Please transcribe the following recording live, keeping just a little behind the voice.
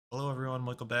Hello everyone,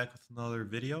 Michael back with another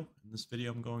video. In this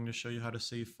video, I'm going to show you how to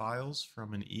save files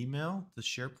from an email to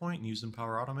SharePoint using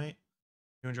Power Automate.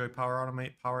 If you enjoy Power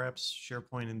Automate, Power Apps,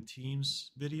 SharePoint, and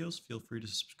Teams videos, feel free to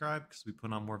subscribe because we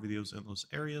put on more videos in those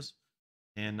areas.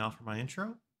 And now for my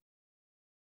intro.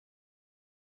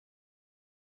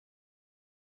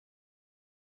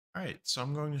 Alright, so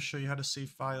I'm going to show you how to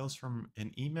save files from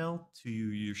an email to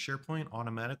your SharePoint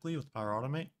automatically with Power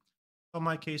Automate. So in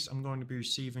my case, I'm going to be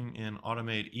receiving an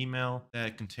automated email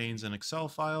that contains an Excel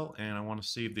file, and I want to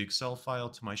save the Excel file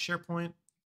to my SharePoint.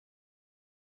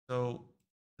 So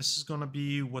this is going to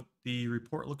be what the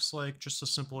report looks like, just a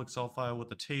simple Excel file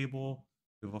with a table,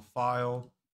 with a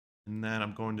file, and then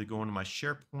I'm going to go into my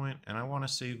SharePoint, and I want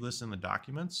to save this in the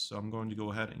documents. So I'm going to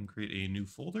go ahead and create a new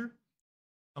folder.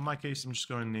 In my case, I'm just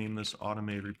going to name this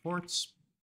automated reports.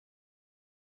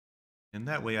 And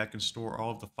that way I can store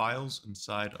all of the files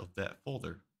inside of that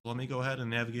folder. So let me go ahead and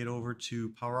navigate over to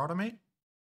Power Automate.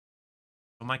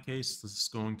 In my case, this is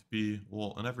going to be,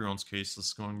 well, in everyone's case, this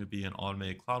is going to be an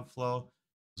automated cloud flow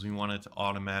because we want it to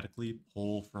automatically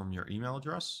pull from your email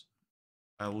address.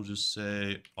 I will just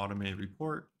say automated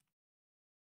report.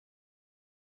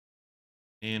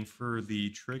 And for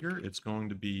the trigger, it's going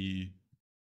to be,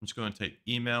 I'm just going to take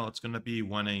email. It's going to be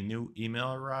when a new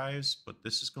email arrives, but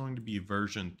this is going to be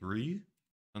version 3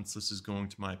 since this is going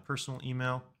to my personal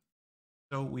email.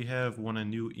 So we have when a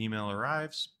new email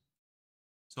arrives.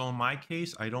 So in my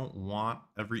case, I don't want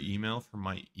every email from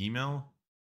my email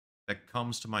that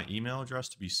comes to my email address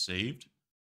to be saved.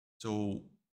 So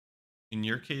in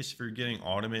your case, if you're getting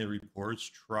automated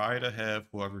reports, try to have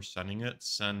whoever's sending it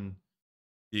send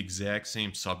the exact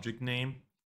same subject name.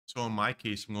 So in my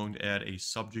case, I'm going to add a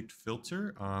subject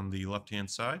filter on the left-hand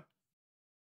side.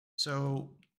 So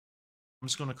I'm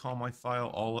just going to call my file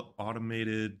all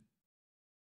automated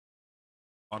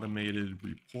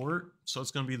report. So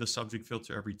it's going to be the subject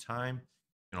filter every time.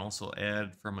 You can also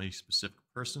add from a specific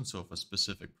person. So if a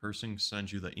specific person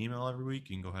sends you the email every week,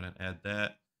 you can go ahead and add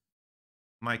that.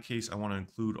 In my case, I want to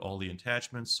include all the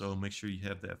attachments. So make sure you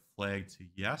have that flagged to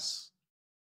yes.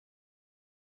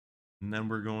 And then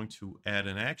we're going to add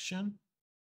an action.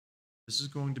 This is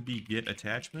going to be get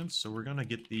attachments. So we're going to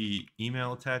get the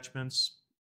email attachments.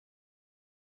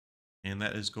 And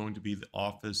that is going to be the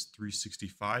Office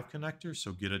 365 connector.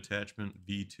 So get attachment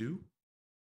V2.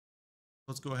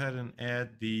 Let's go ahead and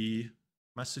add the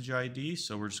message ID.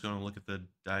 So we're just going to look at the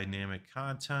dynamic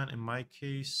content. In my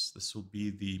case, this will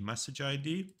be the message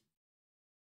ID.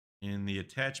 In the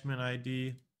attachment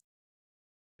ID,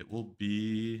 it will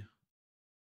be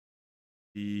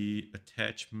the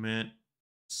attachment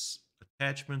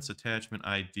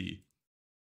ID.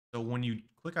 So when you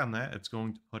click on that, it's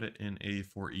going to put it in a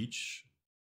for each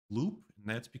loop. And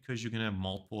that's because you can have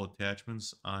multiple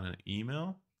attachments on an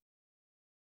email.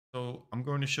 So I'm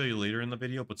going to show you later in the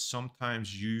video, but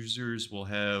sometimes users will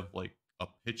have like a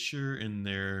picture in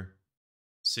their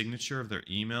signature of their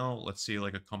email, let's say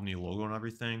like a company logo and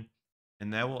everything,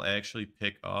 and that will actually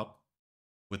pick up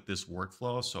with this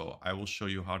workflow. So I will show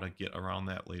you how to get around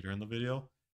that later in the video.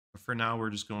 But for now, we're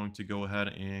just going to go ahead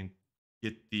and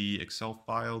get the Excel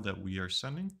file that we are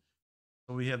sending.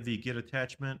 So we have the get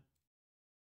attachment,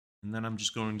 and then I'm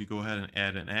just going to go ahead and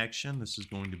add an action. This is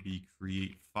going to be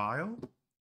create file.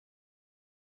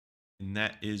 And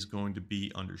that is going to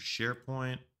be under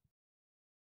SharePoint.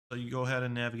 So you go ahead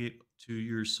and navigate to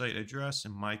your site address.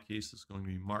 In my case, it's going to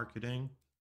be marketing.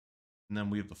 And then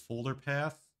we have the folder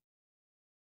path.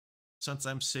 Since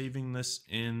I'm saving this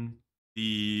in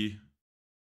the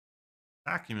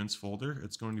documents folder,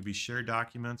 it's going to be share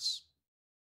documents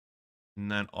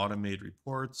and then automated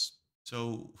reports.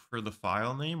 So for the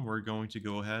file name, we're going to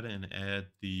go ahead and add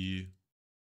the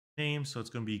name. So it's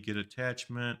going to be get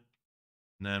attachment.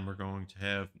 And then we're going to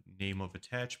have name of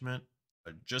attachment.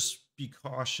 Just be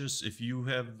cautious if you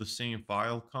have the same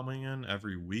file coming in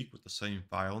every week with the same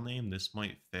file name. This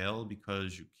might fail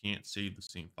because you can't save the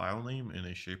same file name in a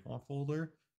SharePoint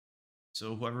folder.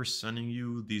 So whoever's sending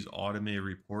you these automated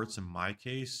reports, in my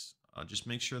case, just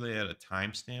make sure they add a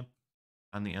timestamp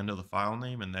on the end of the file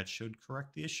name, and that should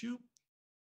correct the issue.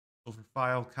 So for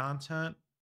file content,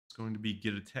 it's going to be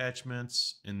get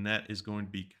attachments, and that is going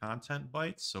to be content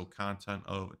bytes. So content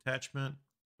of attachment.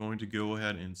 Going to go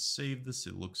ahead and save this.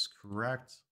 It looks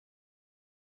correct.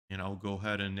 And I'll go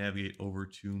ahead and navigate over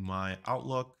to my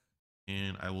Outlook,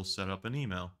 and I will set up an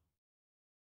email.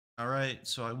 All right,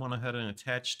 so I went ahead and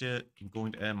attached it. I'm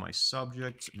going to add my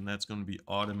subject, and that's going to be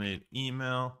automated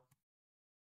email.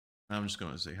 I'm just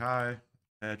going to say hi.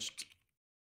 Attached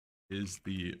is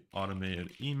the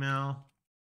automated email.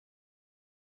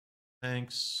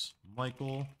 Thanks,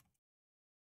 Michael.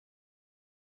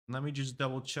 Let me just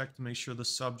double check to make sure the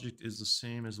subject is the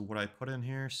same as what I put in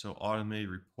here. So automated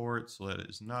report, so that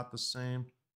is not the same.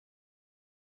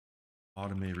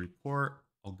 Automate report.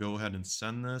 I'll go ahead and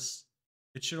send this.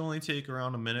 It should only take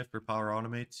around a minute for Power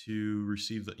Automate to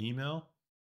receive the email.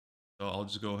 So I'll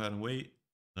just go ahead and wait.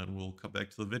 Then we'll come back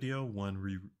to the video when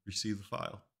we receive the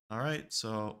file. All right,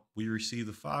 so we received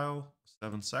the file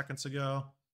 7 seconds ago.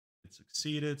 It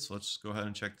succeeded, so let's just go ahead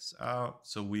and check this out.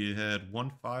 So we had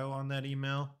one file on that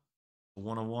email.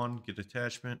 101, get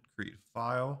attachment, create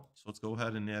file. So let's go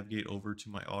ahead and navigate over to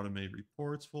my automated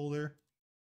reports folder.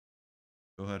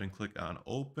 Go ahead and click on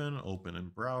open. Open in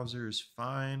browser is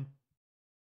fine.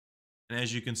 And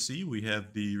as you can see, we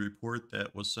have the report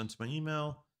that was sent to my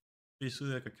email,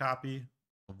 basically like a copy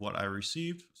of what I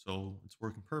received. So it's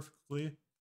working perfectly.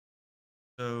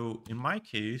 So in my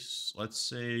case, let's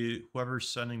say whoever's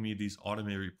sending me these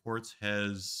automated reports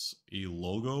has a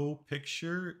logo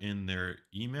picture in their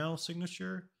email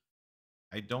signature.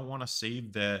 I don't want to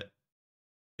save that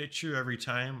picture every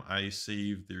time I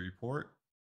save the report.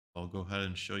 I'll go ahead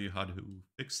and show you how to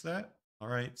fix that. All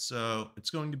right, so it's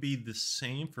going to be the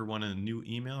same for when a new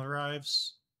email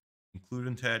arrives. Include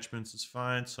attachments is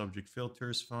fine. Subject filter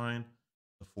is fine.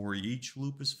 The for each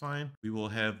loop is fine. We will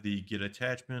have the get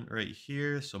attachment right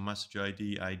here. So message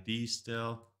ID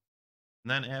still.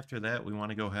 And then after that, we want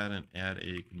to go ahead and add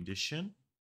a condition.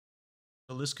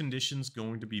 So this condition is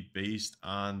going to be based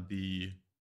on the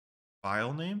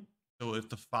file name. So if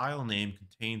the file name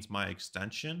contains my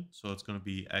extension, so it's going to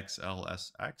be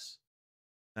XLSX,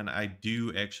 then I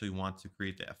do actually want to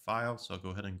create that file. So I'll go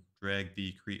ahead and drag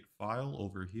the create file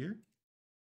over here.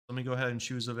 Let me go ahead and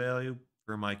choose a value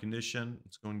for my condition.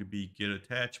 It's going to be get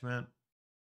attachment.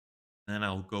 And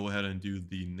I'll go ahead and do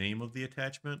the name of the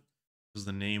attachment because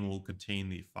the name will contain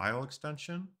the file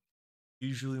extension.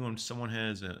 Usually when someone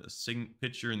has a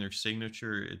picture in their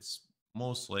signature, it's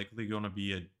most likely going to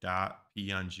be a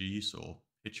 .png, so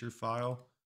picture file.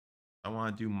 I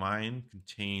want to do mine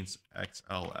contains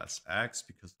XLSX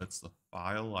because that's the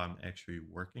file I'm actually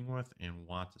working with and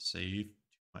want to save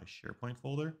to my SharePoint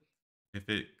folder. If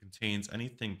it contains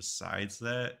anything besides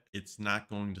that, it's not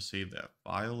going to save that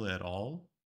file at all.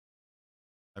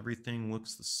 Everything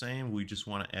looks the same. We just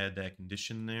want to add that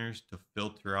condition there to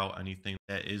filter out anything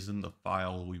that isn't the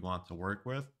file we want to work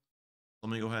with.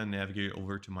 Let me go ahead and navigate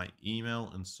over to my email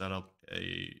and set up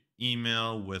a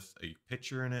email with a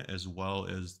picture in it as well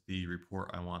as the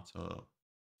report I want to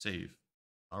save.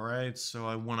 All right, so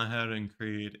I went ahead and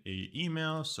create a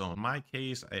email. So in my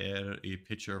case, I added a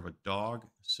picture of a dog.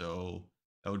 So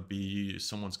that would be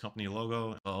someone's company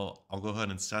logo. I'll go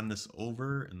ahead and send this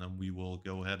over and then we will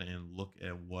go ahead and look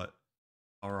at what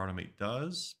Power Automate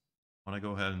does. I want to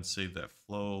go ahead and save that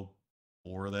flow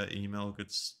before that email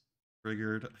gets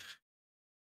triggered.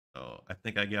 So I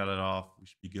think I got it off. We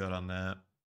should be good on that.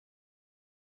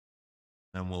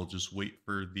 And we'll just wait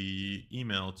for the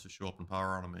email to show up in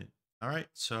Power Automate. All right,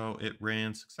 so it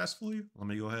ran successfully. Let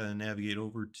me go ahead and navigate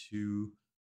over to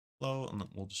Flow and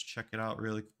we'll just check it out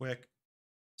really quick.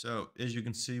 So as you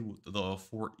can see, the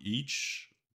for each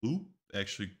loop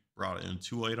actually brought in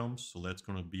 2 items. So that's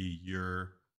going to be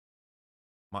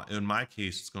in my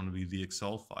case, it's going to be the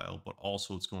Excel file, but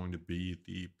also it's going to be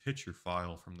the picture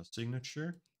file from the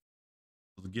signature.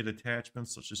 So to get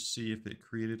attachments, let's just see if it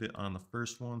created it on the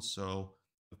first one. So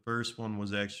the first one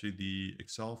was actually the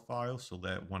Excel file, so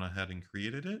that went ahead and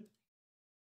created it.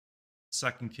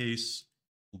 Second case,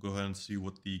 we'll go ahead and see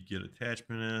what the get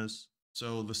attachment is.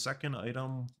 So the second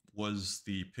item was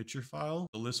the picture file.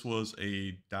 So this was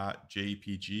a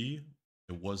 .jpg.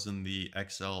 It wasn't the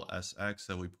XLSX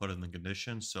that we put in the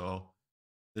condition. So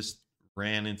this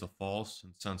ran into false,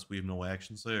 and since we have no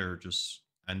actions there, it just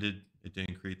ended. It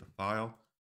didn't create the file.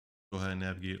 Go ahead and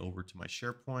navigate over to my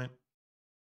SharePoint.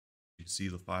 You can see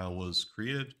the file was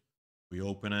created. We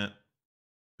open it.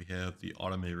 We have the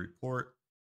automated report.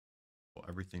 So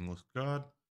everything looks good.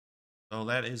 So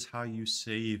that is how you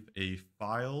save a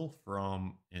file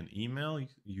from an email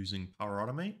using Power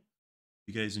Automate. If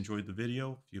you guys enjoyed the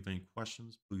video, if you have any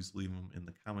questions, please leave them in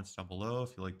the comments down below.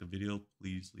 If you like the video,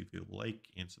 please leave a like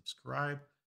and subscribe.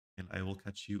 And I will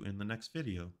catch you in the next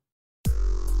video.